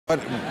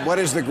What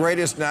is the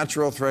greatest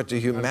natural threat to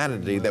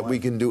humanity that we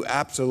can do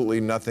absolutely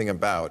nothing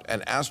about?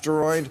 An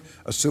asteroid?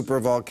 A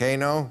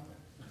supervolcano?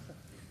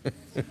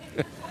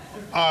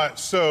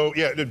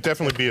 Yeah, it'd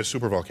definitely be a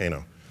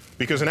supervolcano.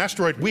 Because an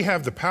asteroid, we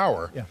have the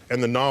power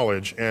and the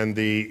knowledge and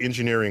the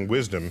engineering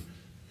wisdom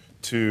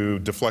to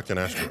deflect an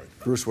asteroid.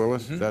 Bruce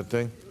Willis, that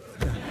thing?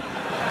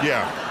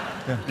 Yeah,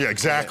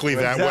 exactly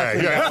that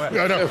way.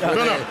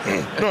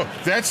 No,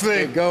 that's the...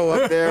 They go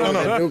up there with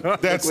a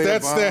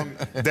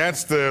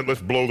that's the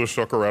let's blow the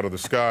sucker out of the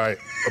sky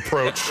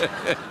approach.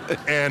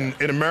 And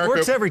in America...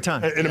 Works every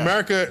time. In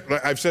America,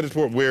 I've said it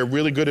before, we're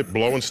really good at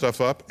blowing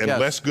stuff up and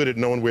less good at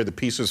knowing where the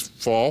pieces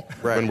fall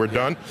when we're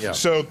done.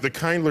 So the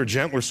kindler,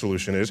 gentler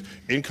solution is,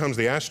 in comes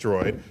the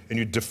asteroid, and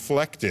you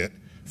deflect it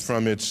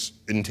from its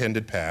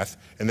intended path,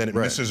 and then it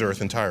misses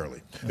Earth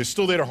entirely. It's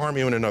still there to harm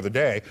you in another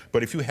day,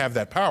 but if you have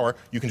that power,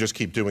 you can just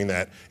keep doing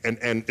that,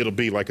 and it'll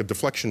be like a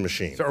deflection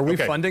machine. So are we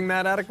funding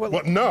that adequately?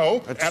 Well,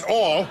 no, at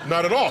all,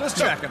 not at all. Just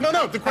checking.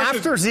 No, the question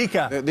After is...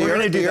 Zika,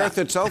 the Earth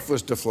itself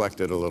was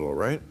deflected a little,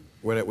 right?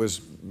 When it was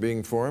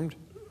being formed?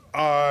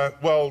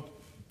 Well...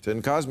 It's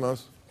in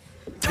cosmos.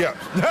 Yeah,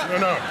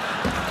 no.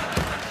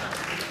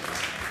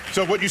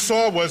 So what you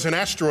saw was an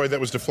asteroid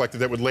that was deflected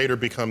that would later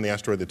become the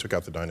asteroid that took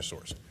out the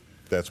dinosaurs.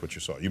 That's what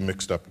you saw. You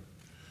mixed up.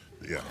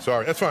 Yeah,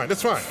 sorry. That's fine.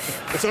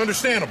 It's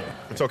understandable.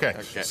 It's okay.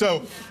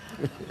 So,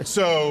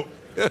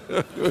 but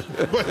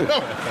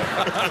no.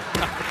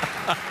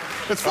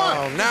 It's fine.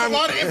 Oh, now a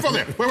lot of info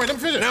there. Wait, let me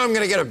finish. Now I'm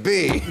going to get a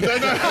B.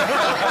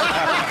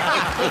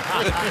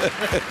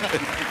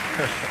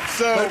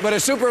 But a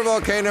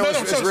supervolcano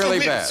is really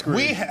bad.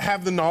 We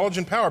have the knowledge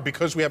and power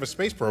because we have a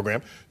space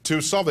program to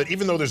solve it,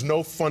 even though there's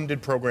no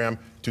funded program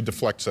to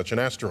deflect such an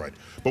asteroid.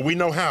 But we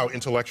know how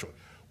intellectually.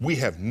 We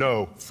have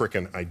no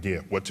frickin'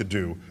 idea what to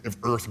do if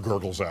Earth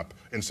gurgles up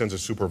and sends a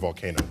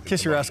supervolcano.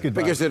 Kiss your ass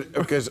goodbye.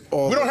 Because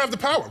all we don't have the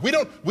power. We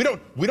don't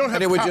have.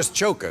 And it would just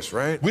choke us,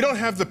 right? We don't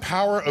have the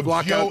power of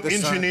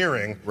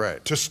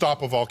geoengineering to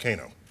stop a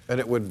volcano. And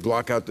it would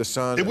block out the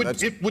sun. It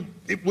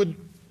would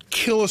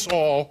kill us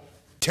all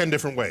 10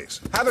 different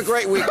ways. Have a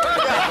great week.